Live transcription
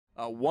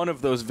One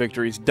of those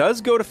victories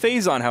does go to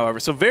Phazon, however,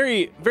 so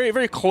very, very,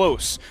 very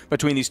close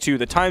between these two.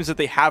 The times that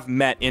they have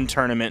met in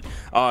tournament,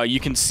 you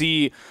can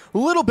see a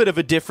little bit of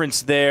a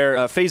difference there.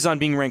 Phazon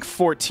being ranked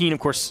 14, of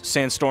course,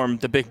 Sandstorm,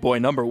 the big boy,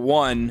 number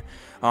 1.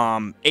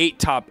 8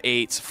 top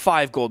 8s,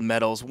 5 gold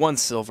medals, 1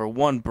 silver,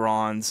 1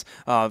 bronze.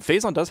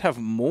 Phazon does have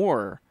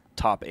more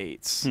top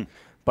 8s,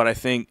 but I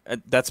think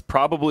that's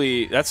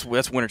probably that's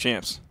winter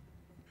champs.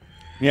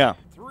 Yeah,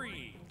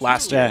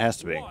 last year it has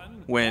to be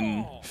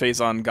when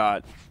Phazon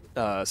got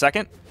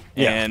second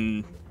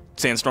and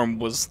Sandstorm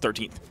was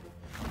 13th.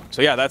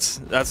 So yeah, that's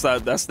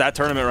that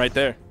tournament right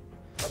there.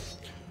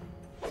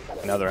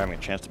 Now they're having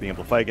a chance to be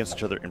able to fight against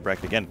each other in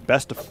bracket again.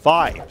 Best of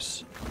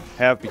 5s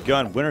have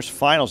begun. Winners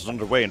finals is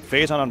underway, and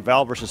Phazon on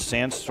Val versus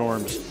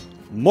Sandstorm's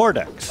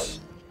Mordex.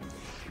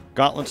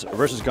 Gauntlets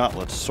versus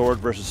Gauntlets, Sword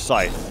versus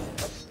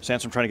Scythe.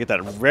 Sandstorm trying to get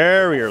that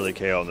very early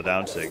KO on the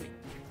down sig.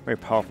 Very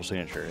powerful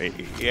signature.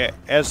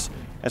 As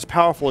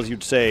powerful as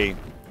you'd say,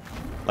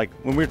 like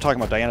when we were talking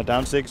about Diana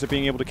down sigs of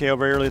being able to KO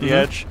very early at the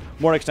edge.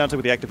 Mordex down sig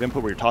with the active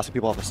input where you're tossing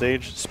people off the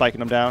stage, spiking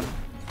them down.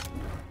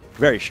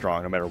 Very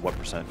strong no matter what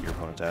percent your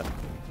opponent's at.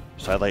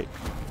 Sidelight.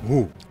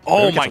 Ooh.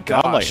 Oh my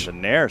gosh. The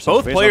nair. So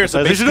both players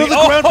have been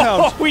ground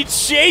pound. We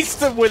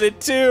chased them with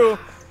it too.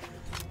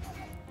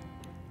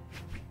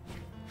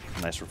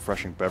 Nice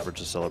refreshing beverage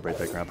to celebrate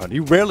that ground pound.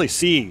 You rarely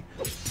see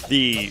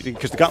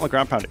because the gauntlet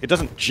ground pound, it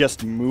doesn't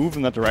just move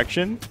in that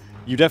direction.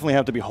 You definitely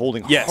have to be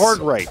holding hard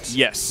right.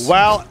 Yes.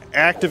 While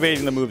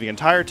activating the move the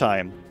entire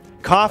time,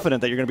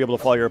 confident that you're going to be able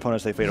to follow your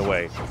opponent as they fade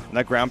away. And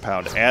that ground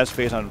pound, as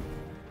Phazon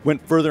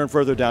went further and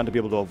further down to be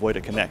able to avoid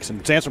it, connects.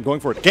 And Sandstorm going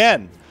for it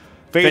again.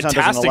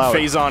 Fantastic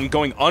Phazon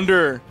going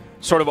under,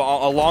 sort of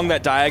along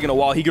that diagonal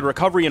wall. He could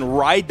recovery and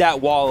ride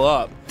that wall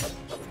up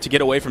to get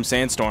away from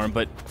Sandstorm,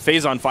 but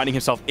Phazon finding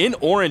himself in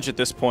orange at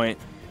this point.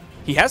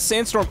 He has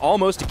Sandstorm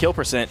almost to kill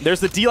percent. There's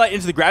the D-Light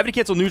into the gravity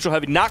cancel neutral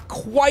heavy. Not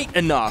quite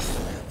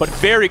enough, but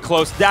very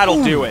close.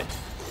 That'll do it.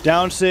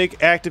 Down sig,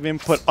 active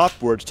input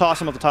upwards,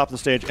 toss him at the top of the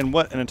stage, and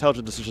what an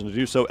intelligent decision to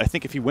do so. I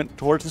think if he went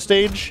towards the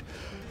stage,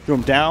 threw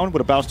him down, would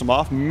have bounced him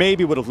off,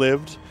 maybe would have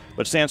lived,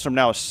 but Sandstorm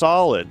now is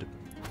solid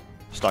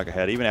stock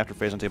ahead, even after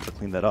Phazon's able to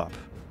clean that up.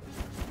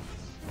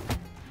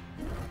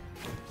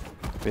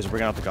 Phazon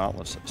bringing out the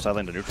gauntlets,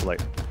 sidling to neutral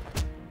light.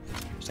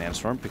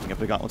 Sandstorm picking up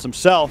the gauntlets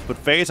himself, but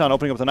Phazon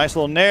opening up with a nice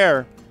little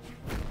nair.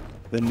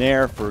 The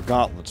nair for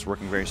gauntlets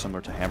working very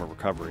similar to hammer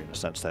recovery in the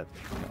sense that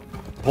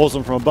pulls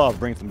them from above,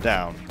 brings them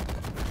down.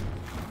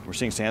 We're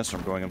seeing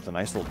Sandstorm going up with a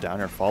nice little down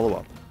air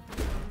follow-up.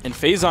 And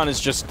Phazon is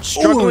just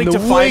struggling to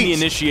find the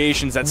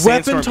initiations that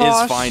Sandstorm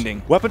is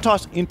finding. Weapon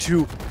toss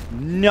into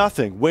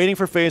nothing, waiting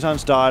for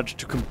Phazon's dodge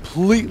to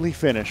completely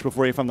finish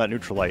before he found that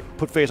neutral light.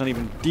 Put Phazon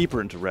even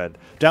deeper into red.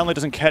 Downlight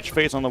doesn't catch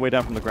Phazon on the way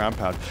down from the ground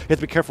pound. You have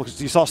to be careful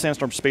because you saw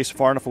Sandstorm space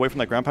far enough away from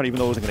that ground pound even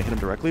though it wasn't going to hit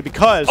him directly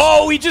because...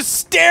 Oh, he just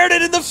stared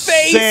it in the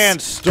face!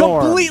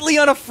 Sandstorm! Completely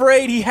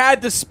unafraid. He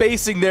had the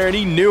spacing there and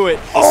he knew it.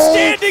 Oh,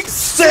 standing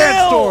still!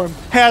 Sandstorm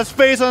has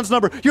Phazon's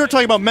number. You were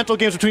talking about mental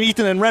games between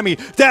Ethan and Remy.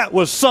 That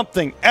was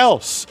something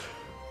else.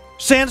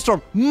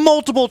 Sandstorm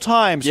multiple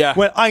times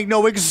when I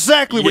know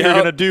exactly what you're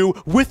going to do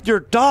with your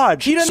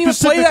dodge. He doesn't even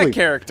play that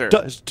character.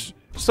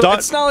 So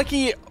it's not like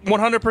he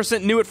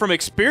 100% knew it from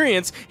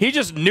experience. He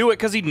just knew it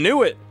because he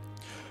knew it.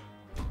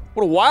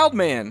 What a wild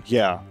man.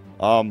 Yeah.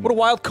 What a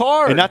wild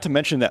card. And not to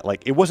mention that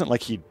it wasn't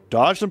like he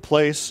dodged in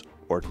place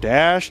or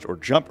dashed or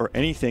jumped or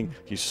anything.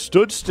 He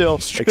stood still,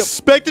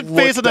 expected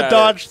Phazon to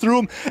dodge through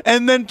him,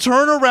 and then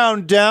turn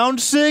around down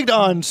sigged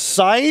on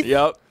Scythe.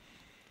 Yep.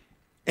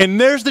 And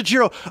there's the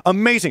Giro.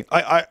 Amazing.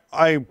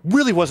 I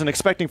really wasn't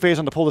expecting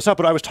Phazon to pull this up,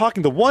 but I was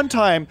talking the one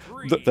time,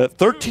 the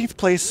 13th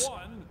place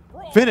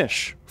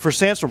finish for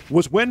Sandstorm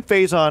was when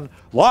Phazon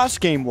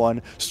lost game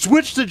 1,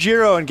 switched to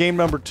Giro in game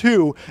number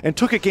 2, and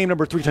took it game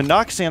number 3 to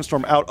knock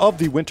Sandstorm out of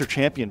the Winter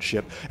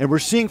Championship. And we're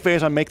seeing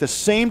Phazon make the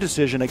same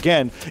decision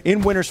again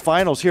in Winners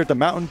Finals here at the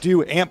Mountain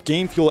Dew Amp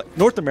Game Fuel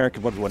North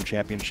American 1v1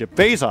 Championship.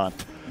 Phazon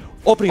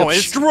opening up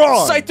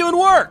strong. Scythe doing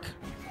work.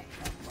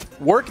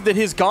 Work that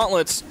his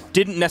gauntlets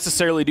didn't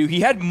necessarily do. He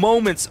had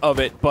moments of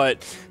it,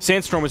 but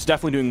Sandstorm was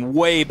definitely doing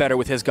way better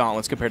with his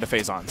gauntlets compared to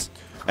Phazon's.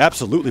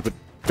 Absolutely, but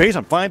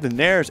Phazon finds the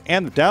nairs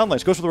and the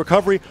downlights, goes for the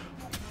recovery.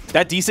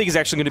 That D-Sig is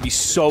actually going to be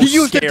so scary over the edge. He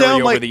used the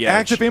downlight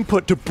active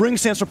input to bring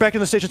Sandstorm back in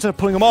the stage instead of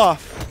pulling him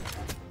off.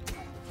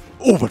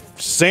 Oh, but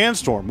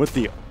Sandstorm with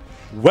the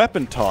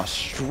weapon toss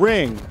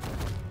string.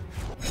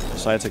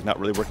 Side sig not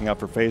really working out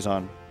for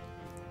Phazon.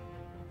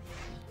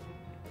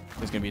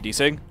 There's going to be a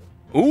D-Sig.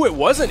 Ooh, it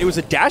wasn't. It was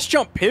a dash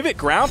jump pivot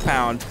ground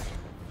pound.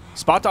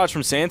 Spot dodge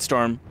from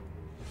Sandstorm.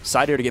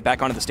 Side air to get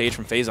back onto the stage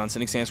from Phazon,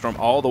 sending Sandstorm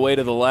all the way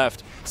to the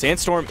left.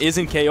 Sandstorm is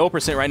in KO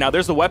percent right now.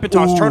 There's the weapon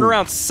toss. Turn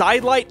around,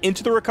 side light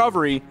into the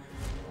recovery.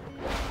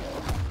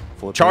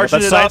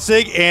 Charging it up.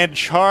 Sig and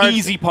charge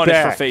easy punish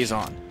back for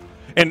Phazon.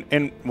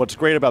 And what's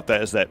great about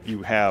that is that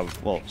you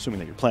have, well, assuming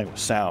that you're playing with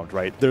sound,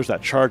 right? There's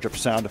that charge up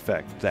sound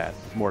effect that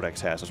Mordex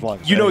has as well.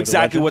 You know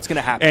exactly what's going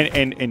to happen.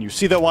 And you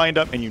see that wind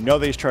up, and you know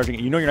that he's charging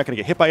it. You know you're not going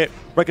to get hit by it.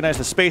 Recognize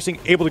the spacing,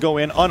 able to go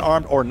in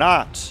unarmed or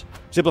not.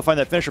 He's able to find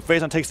that finisher.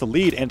 Phazon takes the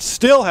lead and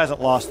still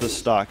hasn't lost this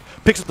stock.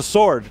 Picks up the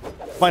sword.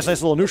 Finds a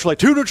nice little neutral light.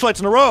 2 neutral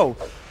lights in a row.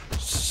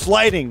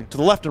 Sliding to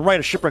the left and right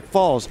as Shipwreck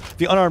falls.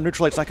 The unarmed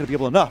neutral light's not going to be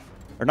able enough.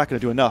 Or not going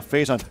to do enough.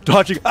 Phazon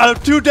dodging out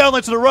of 2 down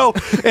lights in a row.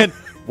 And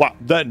wow,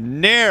 the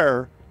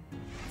Nair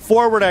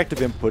forward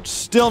active input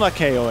still not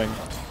KOing.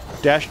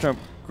 Dash jump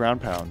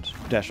ground pound.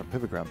 Dash jump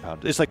pivot ground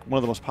pound. It's like one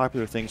of the most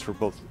popular things for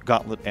both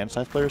Gauntlet and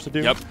Scythe players to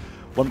do. Yep.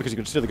 One, because you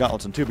can steer the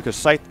Gauntlets, and 2, because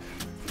Scythe...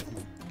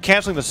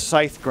 Canceling the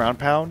Scythe ground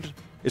pound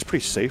is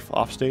pretty safe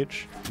off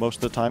stage most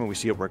of the time, and we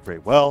see it work very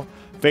well.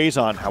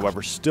 Phazon,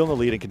 however, still in the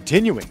lead and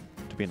continuing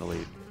to be in the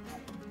lead.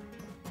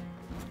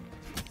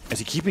 As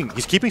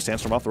he's keeping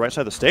Sandstorm off the right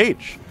side of the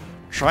stage,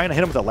 trying to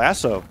hit him with a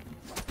lasso.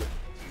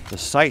 The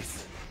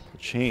Scythe, the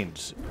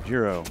chains,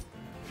 0.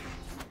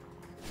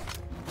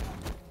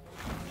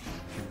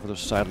 For those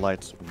side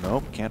lights,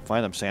 nope, can't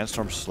find them.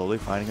 Sandstorm slowly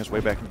finding his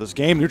way back into this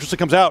game. Neutral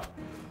comes out.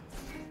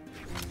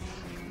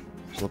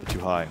 It's a little bit too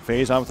high.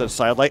 Phazon with that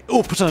side light.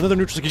 Oh, puts on another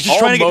neutral stick. He's just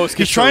trying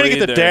to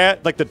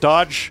get the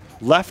dodge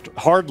left,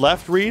 hard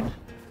left read.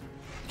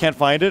 Can't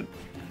find it.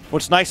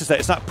 What's nice is that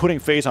it's not putting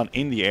Phazon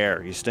in the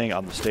air. He's staying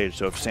on the stage.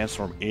 So if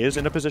Sandstorm is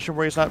in a position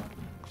where he's not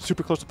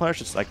super close to punish,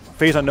 it's like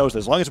Phazon knows that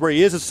as long as where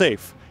he is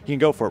safe, he can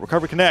go for it.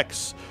 Recovery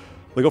connects.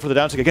 They go for the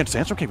down stick again.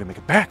 Sandstorm can't even make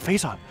it back.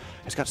 Phazon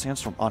has got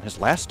Sandstorm on his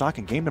last stock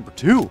in game number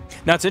 2.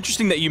 Now, it's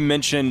interesting that you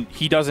mentioned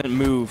he doesn't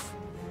move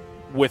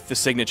with the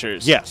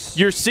signatures. Yes.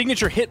 Your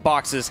signature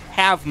hitboxes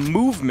have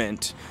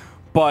movement,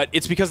 but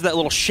it's because of that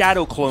little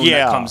shadow clone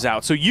that comes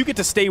out. So you get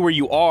to stay where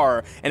you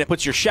are, and it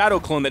puts your shadow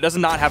clone that does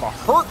not have a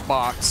hurt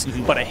box,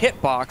 but a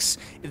hit box,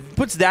 it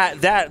puts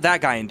that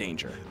guy in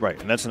danger. Right,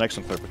 and that's an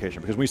excellent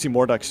clarification, because when we see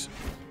Morducks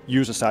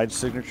use a side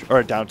signature, or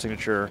a down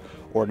signature,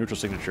 or a neutral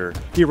signature,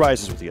 he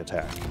rises with the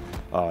attack.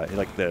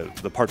 Like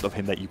the part of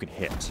him that you can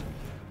hit.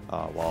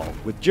 While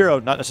with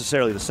Jiro, not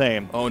necessarily the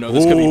same. Oh no,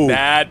 this could be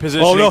bad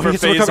positioning for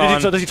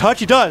Phazon. Does he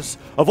touch? He does.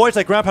 Avoids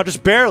that ground pound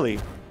just barely.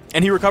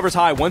 And he recovers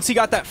high. Once he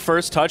got that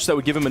first touch, that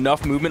would give him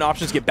enough movement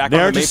options to get back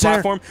on the main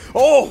platform.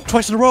 Oh!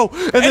 Twice in a row.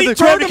 And then he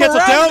turned him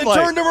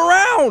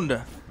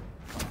around.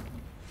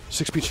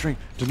 6-speed string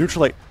to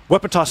neutral light.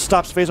 Weapon toss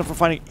stops Phazon from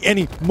finding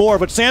any more,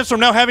 but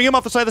Sandstorm now having him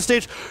off the side of the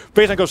stage.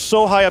 Phazon goes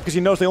so high up because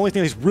he knows the only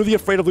thing he's really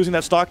afraid of losing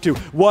that stock to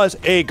was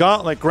a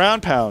gauntlet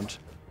ground pound.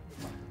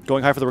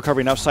 Going high for the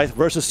recovery. Now Scythe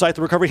versus Scythe.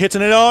 The recovery hits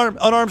an unarmed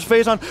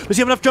Phazon. Does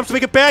he have enough jumps to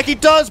make it back? He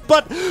does,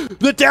 but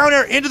the down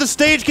air into the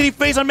stage. Can he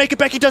Phazon make it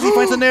back? He does. He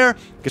finds the nair.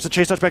 Gets the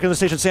chase touch back into the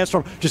stage, and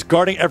Sandstorm just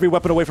guarding every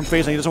weapon away from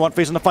Phazon. He doesn't want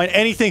Phazon to find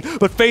anything,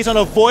 but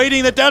Phazon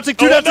avoiding the down stick.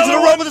 2 down sticks in a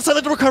row with the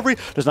side recovery.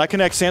 Does not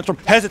connect. Sandstorm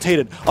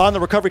hesitated on the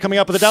recovery coming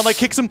out, but the downlight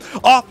kicks him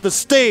off the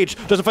stage.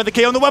 Doesn't find the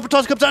KO, and the weapon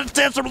toss comes out, and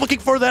Sandstorm looking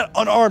for that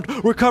unarmed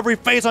recovery.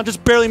 Phazon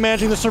just barely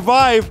managing to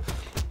survive.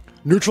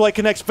 Neutral light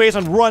connects.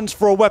 Phazon runs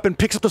for a weapon,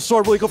 picks up the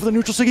sword. Will he go for the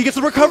neutral stick? He gets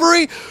the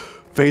recovery.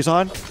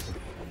 Phazon,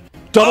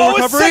 double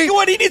recovery. Second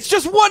one. He needs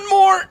just one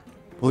more.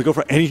 Will he go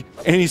for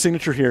any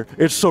signature here?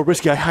 It's so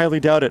risky. I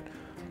highly doubt it.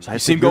 You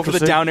see him go for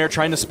the down air,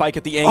 trying to spike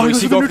at the angle. You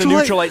see him go for the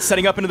neutral light,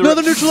 setting up into the...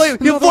 Another neutral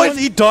light. He avoids.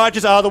 He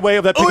dodges out of the way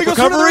of that big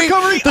recovery.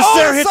 The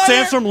Sarah hits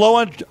Sandstorm low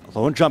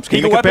on jumps. Can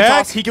he make it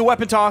back? He can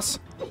weapon toss.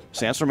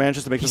 Sandstorm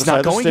manages to make it to the side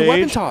of the stage. He's not going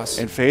to weapon toss.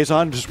 And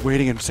Phazon just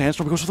waiting, and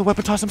Sandstorm goes for the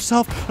weapon toss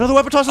himself. Another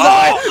weapon toss. The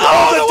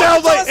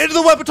down light into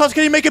the weapon toss.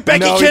 Can he make it back?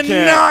 No, he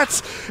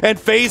cannot. And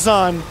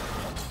Phazon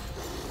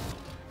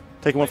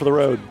taking one for the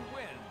road.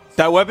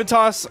 That weapon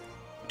toss...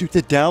 Dude,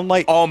 the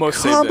downlight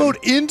almost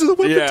comboed into the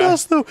weapon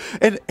toss, though.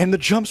 And the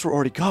jumps were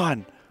already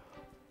gone.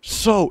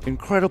 So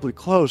incredibly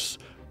close.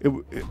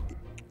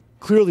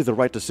 Clearly the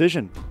right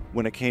decision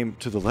when it came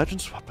to the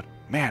Legend swap. But,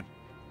 man,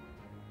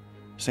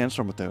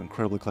 Sandstorm with the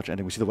incredibly clutch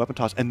ending. We see the weapon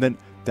toss, and then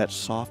that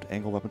soft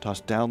angle weapon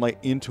toss, downlight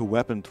into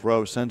weapon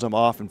throw, sends him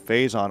off, and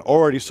Phazon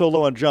already so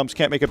low on jumps,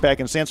 can't make it back,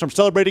 and Sandstorm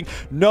celebrating,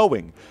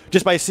 knowing,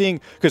 just by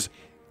seeing, because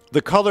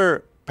the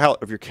color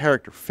palette of your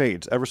character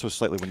fades ever so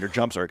slightly when your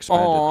jumps are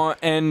expanded. Aw,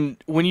 and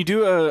when you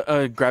do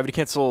a gravity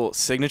cancel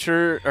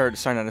signature, or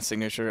sorry, not a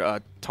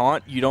signature,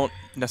 taunt, you don't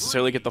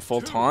necessarily get the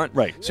full taunt.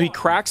 Right. So he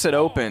cracks it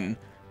open,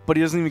 but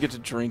he doesn't even get to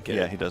drink it.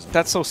 Yeah, he doesn't.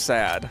 That's so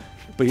sad.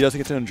 But he doesn't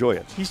get to enjoy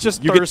it. He's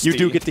just thirsty. You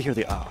do get to hear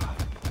the ah.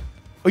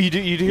 Oh, you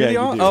do hear the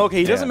ah? Oh, okay.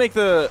 He doesn't make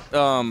the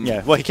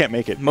yeah. Well, he can't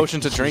make it. Motion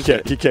to drink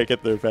it. He can't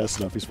get there fast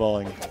enough. He's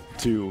falling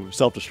to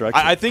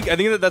self-destruction. I think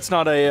that's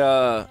not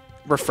a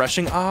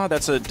refreshing ah.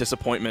 That's a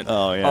disappointment.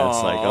 Oh yeah,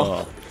 it's like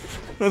oh.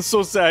 That's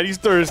so sad. He's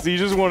thirsty. He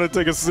just want to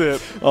take a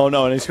sip. Oh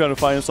no, and he's going to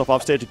find himself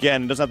off stage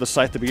again. He doesn't have the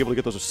Scythe to be able to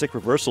get those sick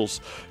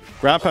reversals.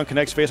 Ground pound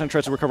connects. Phazon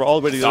tries to recover all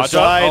the way to the other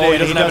side. Oh,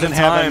 and he doesn't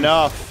have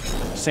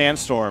enough.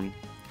 Sandstorm,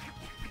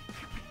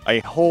 a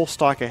whole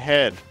stock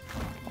ahead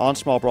on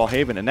small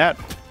Brawlhalla, and that.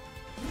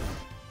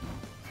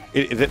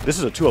 This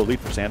is a 2-0 lead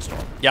for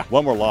Sandstorm. Yeah.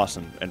 One more loss,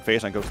 and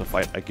Phazon goes to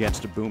fight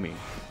against Boomy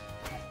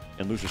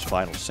in losers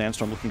finals.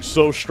 Sandstorm looking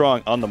so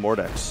strong on the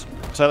Mordex.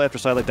 Sidelight after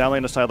sidelight, down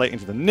lane to sidelight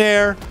into the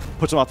nair,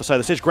 puts him off the side of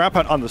the stage. Ground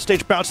pound on the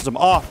stage, bounces him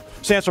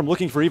off. Sandstorm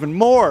looking for even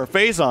more.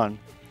 Phazon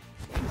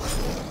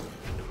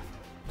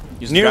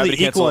nearly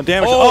equal in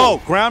damage.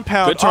 Oh, ground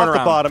pound off the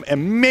bottom.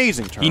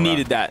 Amazing turnaround. He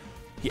needed that.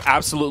 He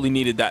absolutely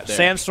needed that there.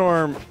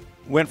 Sandstorm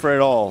went for it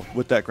all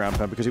with that ground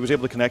pound because he was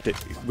able to connect it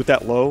with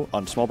that low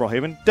on Small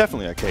Brawlhaven.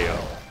 Definitely a KO.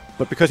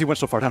 But because he went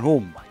so far down, oh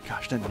my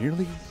gosh, that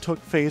nearly took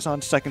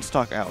Phazon's second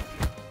stock out.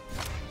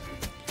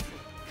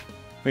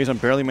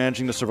 Phazon barely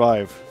managing to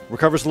survive.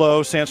 Recovers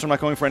low. Sandstorm not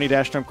going for any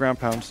dash jump ground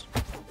pounds.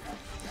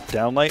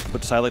 Downlight,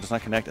 but sidelight does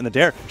not connect. And the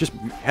dare just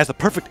has the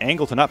perfect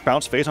angle to not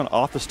bounce Phazon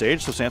off the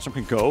stage so Sandstorm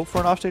can go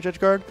for an offstage edge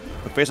guard.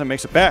 But Phazon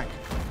makes it back.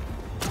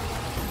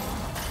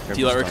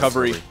 D-light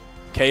recovery.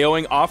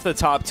 KOing off the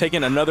top,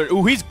 taking another.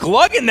 Ooh, he's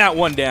glugging that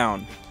one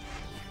down.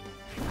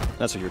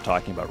 That's what you're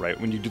talking about, right?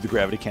 When you do the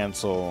gravity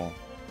cancel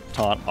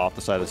taunt off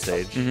the side of the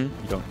stage, you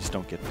just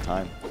don't get the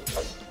time.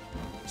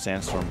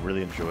 Sandstorm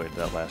really enjoyed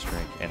that last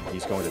drink, and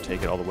he's going to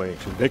take it all the way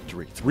to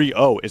victory.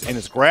 3-0 is in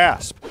his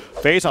grasp.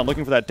 Phazon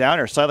looking for that down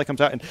air. Sidelight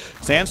comes out, and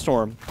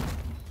Sandstorm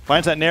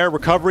finds that nair,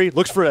 recovery,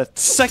 looks for a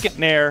second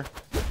nair,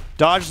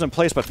 dodges in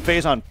place, but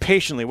Phazon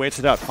patiently waits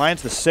it out,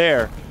 finds the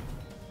Sair.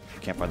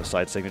 Can't find the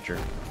side signature.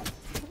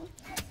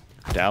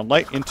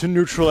 Downlight into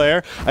neutral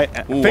air.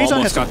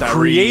 Phazon has some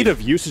creative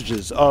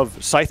usages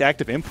of Scythe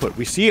active input.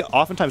 We see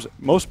oftentimes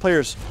most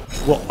players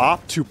will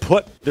opt to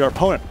put their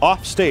opponent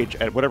off stage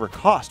at whatever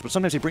cost, but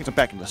sometimes he brings them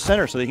back into the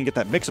center so they can get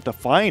that mix-up to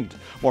find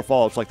more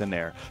follow-ups like the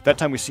Nair. That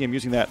time we see him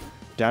using that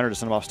downer to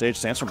send him off stage.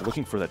 Sandstorm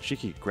looking for that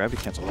cheeky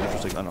gravity cancel neutral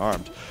stick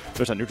unarmed.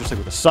 There's that neutral stick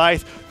with the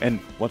Scythe, and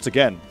once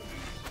again,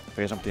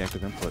 Phazon with the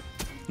active input.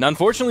 Now,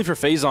 unfortunately for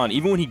Phazon,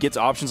 even when he gets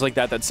options like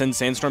that send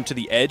Sandstorm to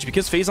the edge,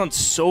 because Phazon's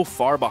so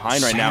far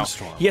behind right now,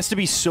 he has to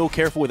be so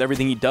careful with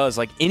everything he does.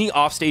 Like, any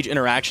offstage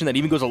interaction that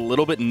even goes a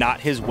little bit not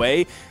his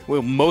way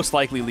will most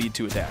likely lead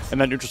to a death.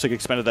 And that neutral stick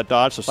expended that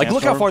dodge, so like,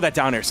 look how far that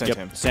down air sent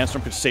him.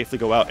 Sandstorm could safely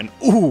go out, and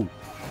ooh,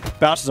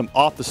 bounces him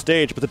off the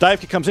stage, but the dive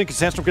kick comes in. Can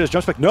Sandstorm get his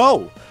jump spike?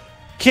 No!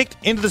 Kicked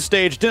into the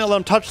stage, didn't let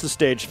him touch the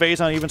stage.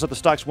 Phazon evens up the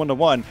stocks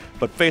 1-1,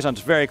 but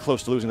Phazon's very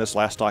close to losing this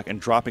last stock and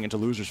dropping into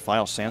loser's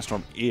final.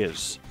 Sandstorm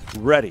is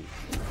ready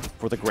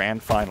for the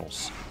grand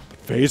finals.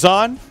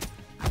 Phazon,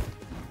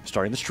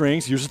 starting the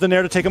strings, uses the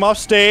nair to take him off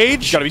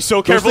stage. You gotta be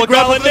so careful with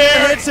that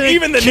nair.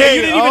 Even the nair,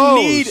 you didn't even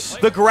need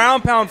the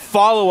ground pound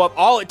follow-up.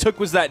 All it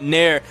took was that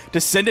nair to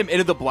send him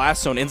into the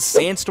blast zone. And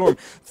Sandstorm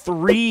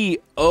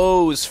 3-0s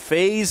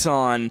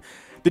Phazon.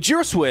 The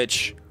Gyro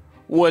Switch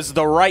was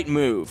the right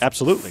move.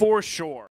 Absolutely. For sure.